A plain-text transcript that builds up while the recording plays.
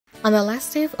On the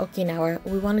last day of Okinawa,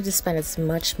 we wanted to spend as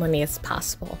much money as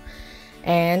possible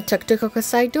and took to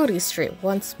Kokosai Dori Street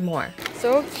once more.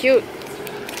 So cute.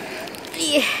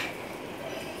 Yeah.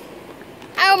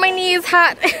 Ow, my knee is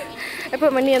hot. I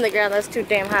put my knee on the ground, that's too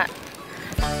damn hot.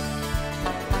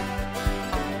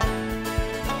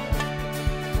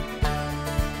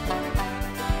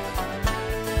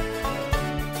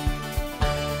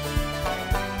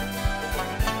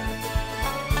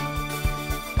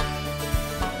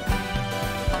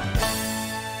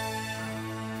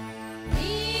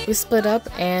 We split up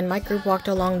and my group walked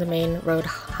along the main road,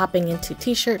 hopping into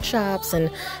t-shirt shops and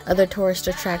other tourist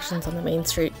attractions on the main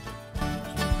street.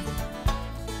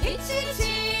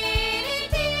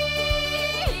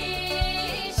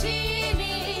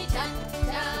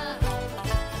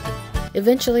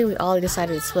 Eventually we all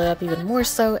decided to split up even more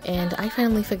so, and I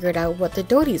finally figured out what the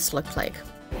doris looked like.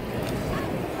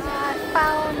 I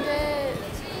found it!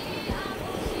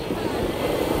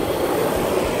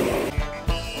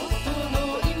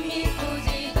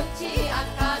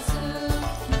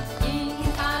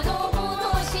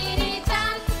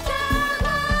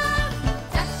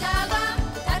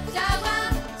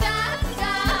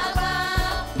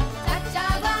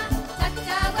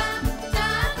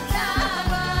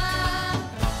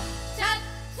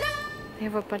 They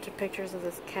have a bunch of pictures of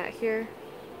this cat here.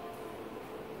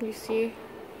 You see?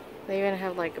 They even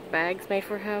have like bags made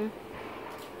for him.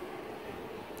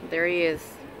 There he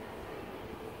is.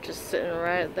 Just sitting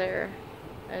right there,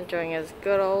 enjoying his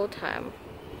good old time.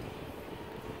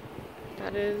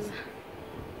 That is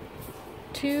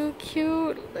too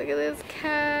cute. Look at this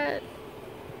cat.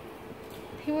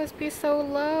 He must be so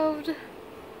loved.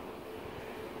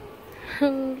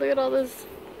 Look at all this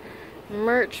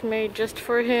merch made just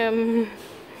for him.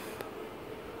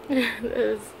 That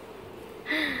is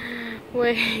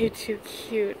way too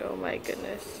cute. Oh my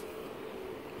goodness.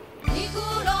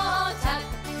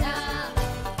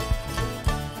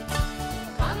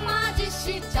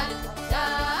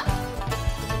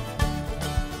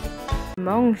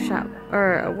 Hmong shop,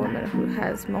 or a woman who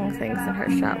has Hmong things in her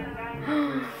shop.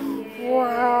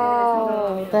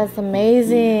 Wow, that's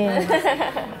amazing.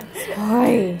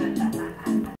 Boy.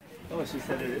 Oh, she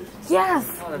said it is?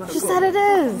 Yes, she said it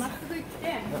is.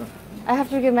 I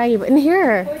have to get Maggie, but in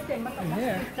here. In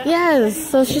here? Yes,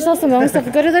 so she saw some Hmong stuff.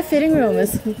 Go to the fitting room.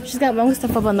 She's got Hmong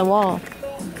stuff up on the wall.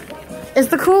 It's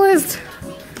the coolest.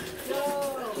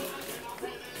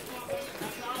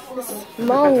 It's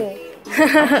Hmong.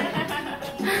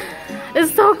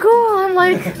 It's so cool. I'm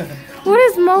like, what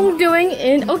is Hmong doing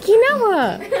in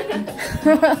Okinawa?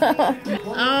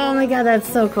 Oh my god,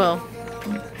 that's so cool.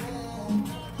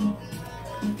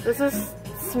 This is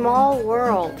Small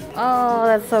World. Oh,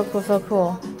 that's so cool, so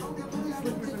cool.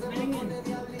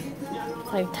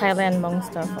 It's like Thailand Hmong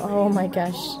stuff. Oh my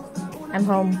gosh. I'm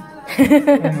home.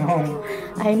 I'm home.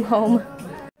 I'm home.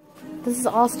 This is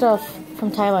all stuff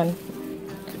from Thailand.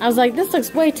 I was like, this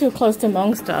looks way too close to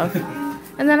Hmong stuff.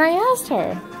 And then I asked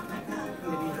her.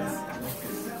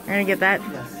 You're gonna get that?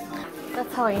 Yes.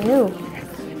 That's how I knew.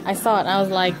 I saw it and I was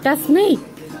like, that's me.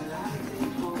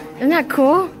 Isn't that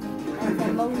cool?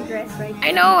 Dress right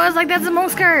I know, I was like, that's a Hmong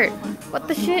skirt. What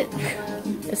the shit?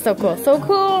 It's so cool, so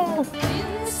cool.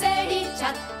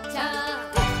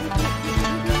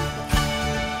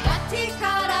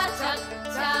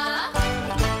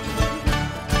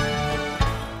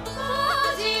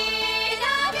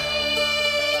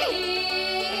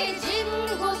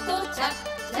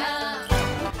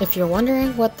 If you're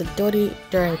wondering what the dori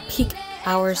during peak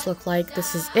hours look like,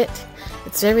 this is it.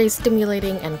 It's very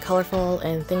stimulating and colorful,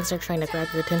 and things are trying to grab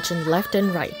your attention left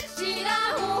and right.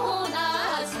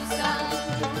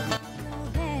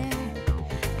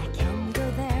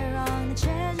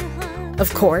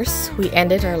 Of course, we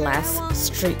ended our last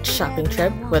street shopping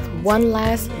trip with one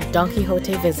last Don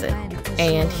Quixote visit.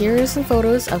 And here are some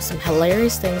photos of some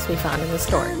hilarious things we found in the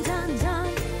store.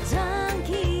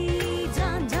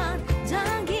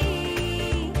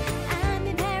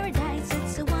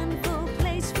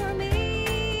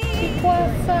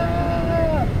 What's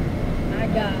up? I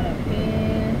got a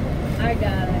pen. I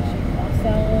got a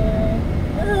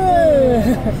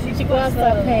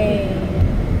chikwasa pen.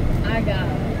 I got a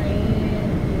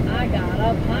pen. I got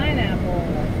a pineapple.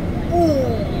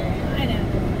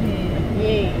 Pineapple pen.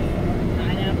 Yeah.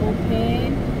 Pineapple pen.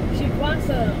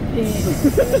 Chikwasa pen.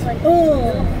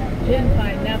 Pen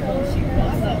pineapple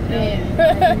chikwasa pen.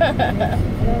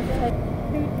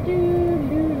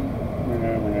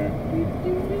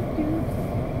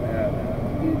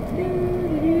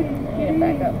 Get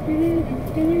back up.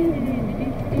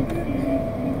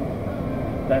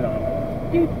 Back on.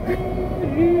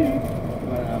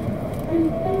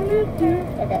 I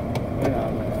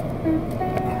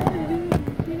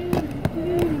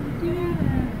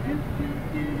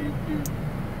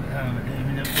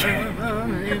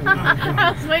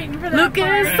was waiting for that.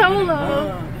 Lucas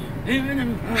solo.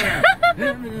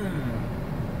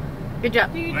 Good job.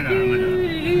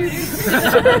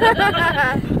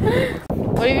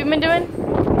 What have you been doing?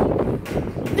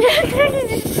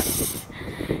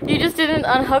 You just didn't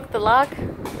unhook the lock?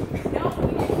 No,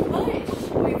 we didn't push.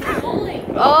 We were pulling.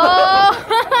 Oh!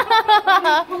 We've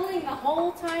been pulling the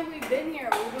whole time we've been here.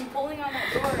 We've been pulling on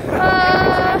that door.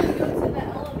 Go to the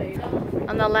elevator.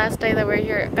 On the last day that we're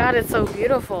here. God, it's so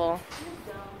beautiful.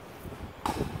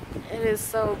 It is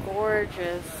so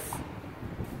gorgeous.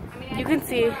 You can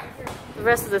see the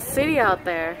rest of the city out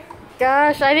there.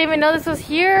 Gosh, I didn't even know this was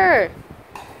here.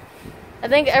 I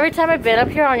think every time I've been up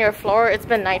here on your floor, it's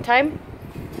been nighttime.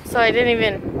 So I didn't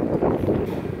even...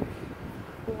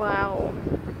 Wow.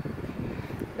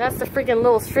 That's the freaking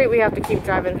little street we have to keep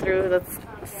driving through that's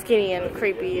skinny and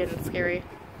creepy and scary.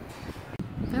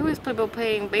 There always people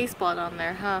playing baseball down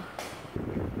there, huh?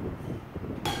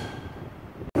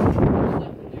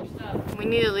 We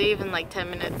need to leave in like 10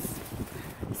 minutes.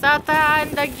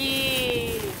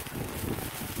 Satandagi!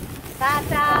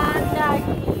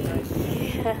 Satandagi!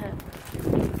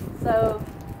 So,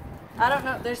 I don't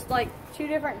know. There's like two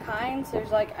different kinds.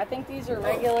 There's like, I think these are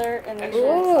regular and these are...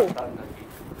 Ooh!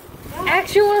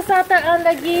 Actual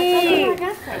satandagi!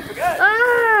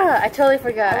 Ah! I totally I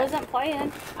forgot. wasn't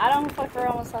playing. I don't fuck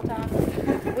around with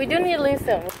Sultan. We do need to leave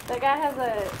soon. The guy has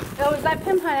a... Oh, is that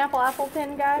pin pineapple apple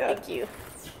pin guy? Yeah. Thank you.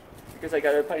 Because I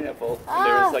got a pineapple. And Ah.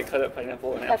 there was like cut up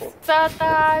pineapple and apple.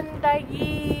 Satandagi!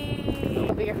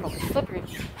 Be careful, it's slippery.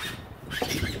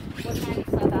 What kind of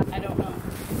Sultan? I don't know.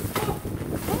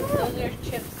 Those are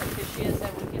chips that Desia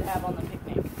said we could have on the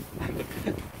picnic.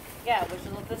 Yeah, which is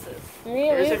what this is.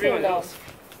 Where's everyone else?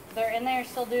 They're in there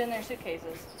still doing their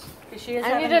suitcases. Desia's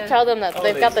I need having to tell them that Oh,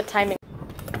 they've they- got the timing.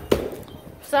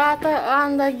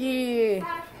 Satandagi!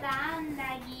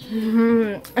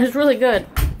 It's really good.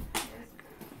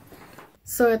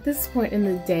 So at this point in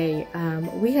the day,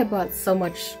 we had bought so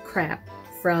much crap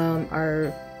from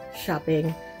our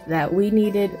shopping that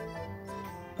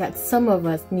some of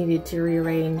us needed to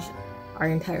rearrange our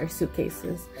entire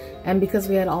suitcases. And because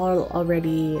we had all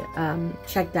already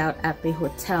checked out at the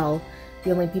hotel,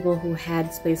 the only people who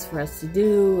had space for us to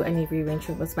do any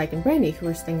rearrangement was Mike and Brandy, who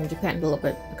were staying in Japan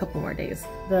a couple more days.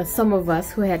 Some of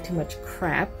us who had too much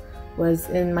crap was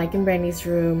in Mike and Brandy's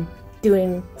room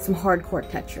doing some hardcore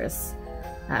Tetris.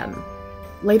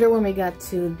 Later when we got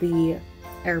to the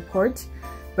airport,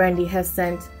 Brandy has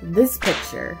sent this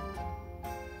picture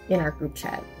in our group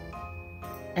chat.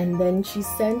 And then she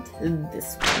sent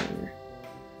this one.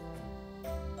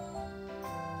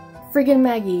 Friggin'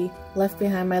 Maggie left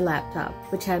behind my laptop,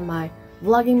 which had my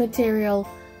vlogging material,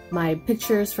 my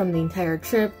pictures from the entire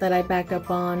trip that I backed up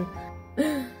on.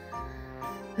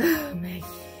 Maggie.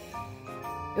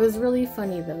 It was really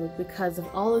funny though, because of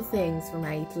all the things for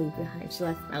Maggie to leave behind, she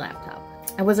left my laptop.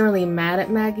 I wasn't really mad at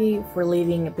Maggie for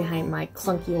leaving behind my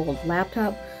clunky old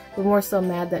laptop, but more so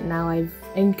mad that now I've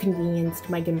inconvenienced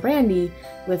Mike and Brandy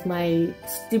with my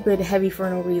stupid, heavy for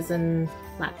no reason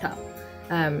laptop.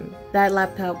 That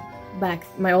laptop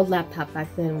my old laptop back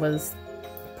then was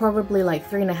probably like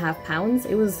 3.5 pounds.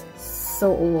 It was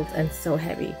so old and so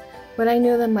heavy. But I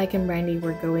knew that Mike and Brandy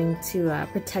were going to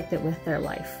protect it with their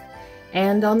life.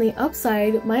 And on the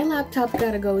upside, my laptop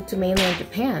gotta go to mainland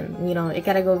Japan. You know, it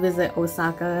gotta go visit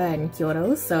Osaka and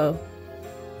Kyoto, so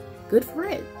good for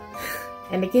it.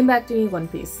 And it came back to me one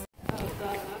piece.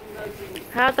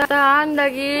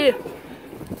 Hatandagi!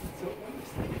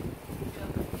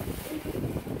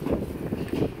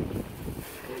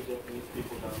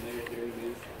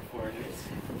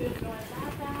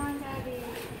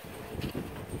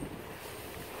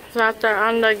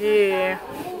 Satandagi!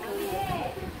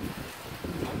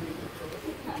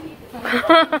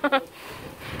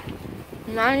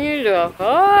 Nani the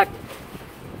fuck?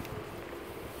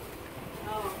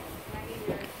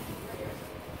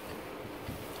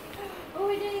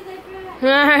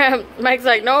 Mike's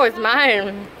like, no, it's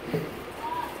mine.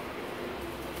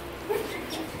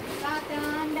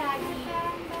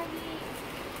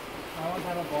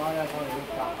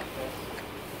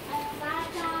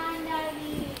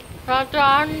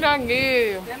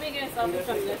 Satandagi. Let me get a selfie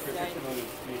from this side.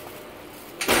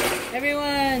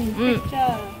 Everyone,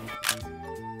 picture.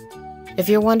 If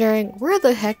you're wondering, where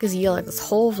the heck is Yela this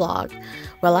whole vlog?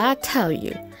 Well, I tell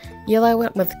you. Yela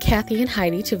went with Kathy and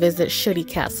Heidi to visit Shuri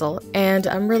Castle, and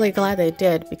I'm really glad they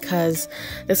did because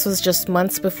this was just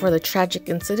months before the tragic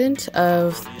incident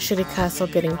of Shuri Castle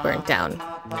getting burnt down.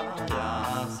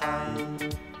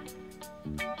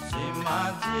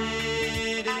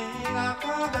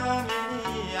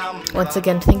 Once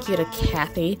again, thank you to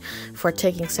Kathy for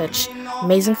taking such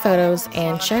amazing photos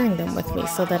and sharing them with me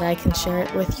so that I can share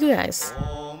it with you guys.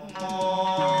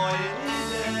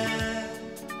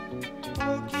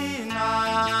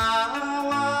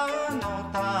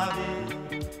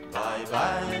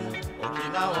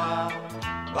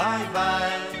 Bye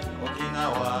bye,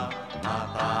 Okinawa.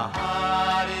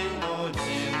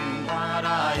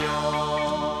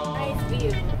 Nice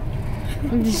view.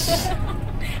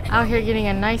 Out here getting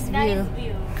a nice view. Nice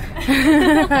view.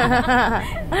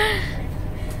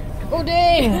 Oh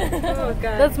dang! Oh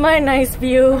god. That's my nice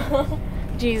view.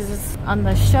 Jesus. On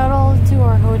the shuttle to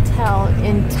our hotel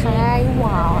in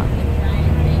Taiwan.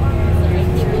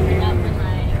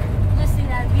 Listening to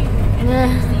that view. And then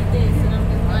I see this and I'm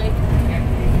just like,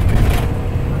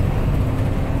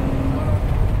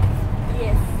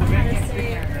 yes. I how to say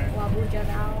Wabuja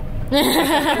now.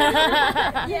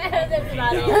 Yeah, that's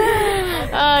about it.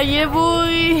 Yeah boy.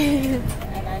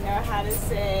 And I know how to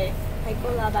say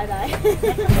Haikola bye bye.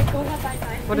 Haikola bye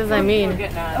bye. What does that mean?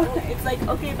 It's like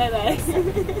okay bye bye.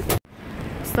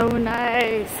 So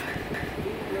nice.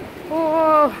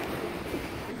 Oh,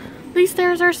 these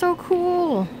stairs are so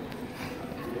cool.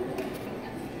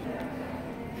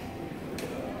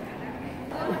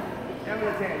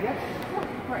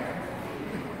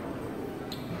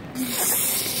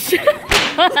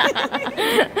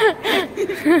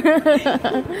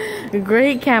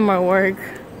 Great camera work.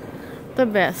 The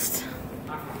best.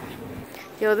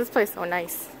 Yo, this place is so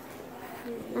nice.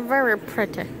 Very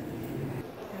pretty.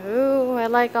 Ooh, I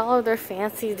like all of their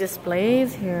fancy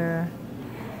displays here.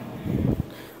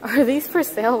 Are these for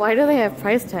sale? Why do they have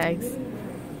price tags?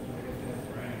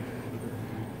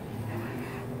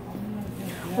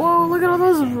 Whoa, look at all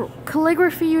those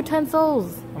calligraphy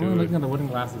utensils. I'm only looking at the wooden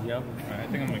glasses, yep. I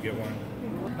think I'm gonna get one.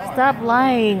 Stop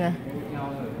lying.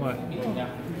 What?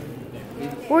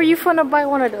 Where you finna buy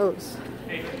one of those?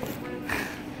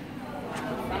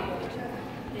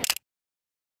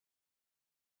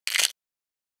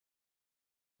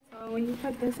 When you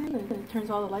put this in, it turns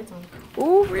all the lights on.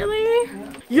 Oh, really?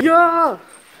 Yeah!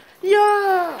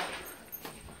 Yeah!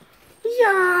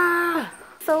 Yeah!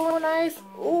 So nice.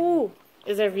 Ooh.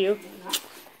 Is there a view?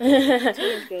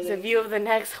 There's a view of the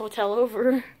next hotel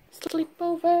over.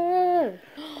 Sleepover.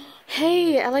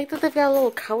 Hey, I like that they've got a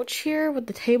little couch here with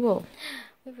the table.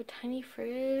 We have a tiny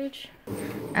fridge.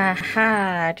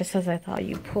 Aha, just as I thought,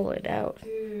 you pull it out.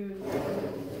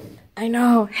 I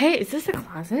know. Hey, is this a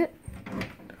closet?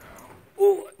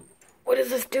 Ooh, what does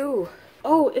this do?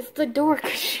 Oh, it's the door.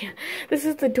 This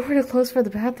is the door to close for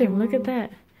the bathroom. Look at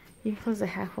that. You can close it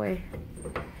halfway.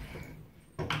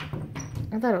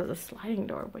 I thought it was a sliding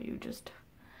door, but you just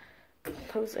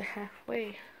close it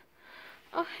halfway.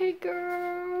 Oh, hey,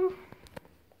 girl.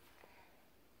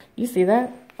 You see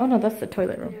that? Oh, no, that's the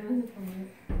toilet room.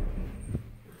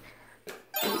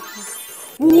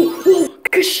 Ooh, ooh,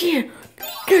 Kashia!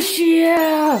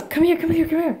 Kashia! Come here, come here,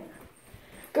 come here.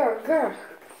 Girl.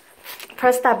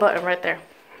 Press that button right there.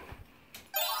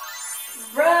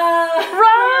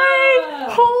 Right!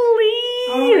 Holy!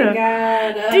 Oh my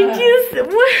god. Did you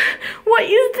what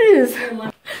is this?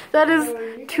 That is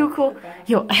too cool.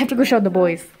 Yo, I have to go show the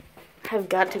boys. I have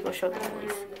got to go show the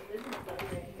boys.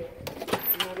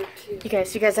 You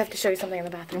guys have to show you something in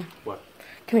the bathroom. What?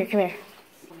 Come here.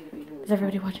 Is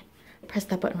everybody watching? Press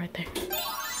that button right there.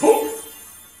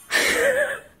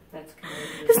 That's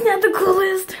crazy. Isn't that the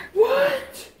coolest?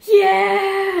 What?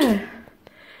 Yeah!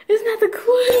 Isn't that the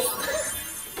coolest?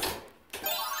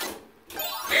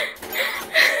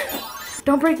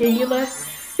 Don't break it, Yula.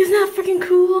 Isn't that freaking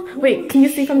cool? Wait, can you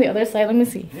see from the other side? Let me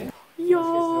see.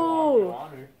 Yo!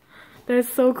 That's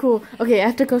so cool. Okay, I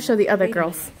have to go show the other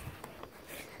girls.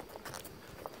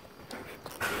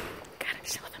 Gotta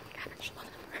show them.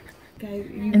 Guys,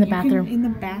 In the bathroom. In the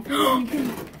bathroom,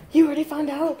 You already found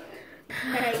out?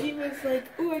 Maggie was like,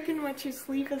 "Oh, I can watch you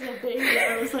sleep as a baby."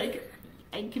 I was like,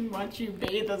 "I can watch you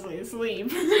bathe as I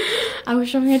sleep." I was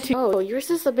showing it to you. Oh, yours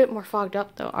is a bit more fogged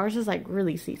up though. Ours is like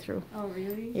really see-through. Oh,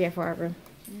 really? Yeah, for our room.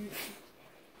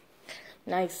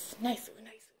 Nice.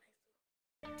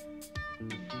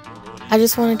 I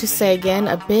just wanted to say again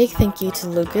a big thank you to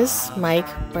Lucas, Mike,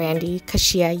 Brandy,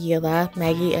 Kashia, Yila,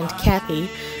 Maggie, and Kathy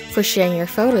for sharing your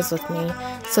photos with me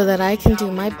so that I can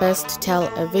do my best to tell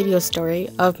a video story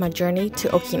of my journey to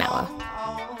Okinawa.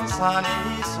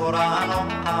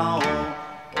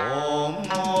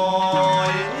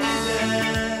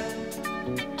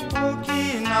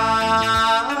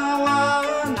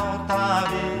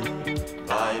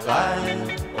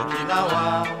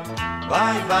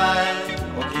 Bye bye,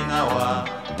 Okinawa,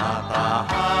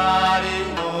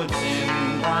 Naha.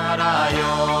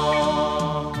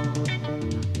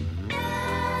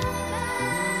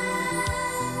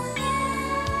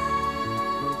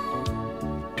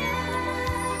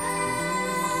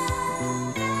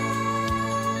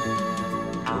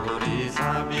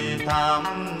 錆びた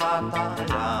また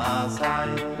野菜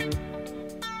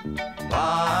芭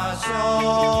蕉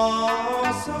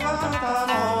姿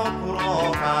の黒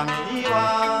髪は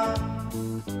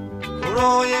黒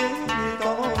い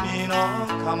瞳の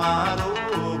かまど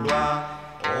が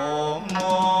思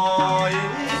い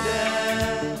出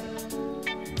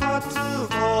初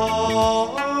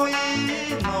恋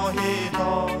の人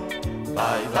バ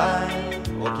イバイ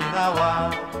沖縄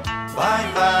バ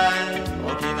イバイ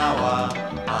沖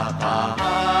縄また針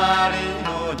の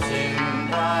ちん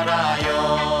だらよ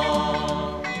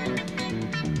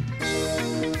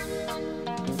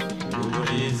古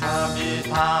り錆び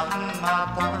たま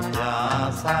た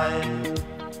野菜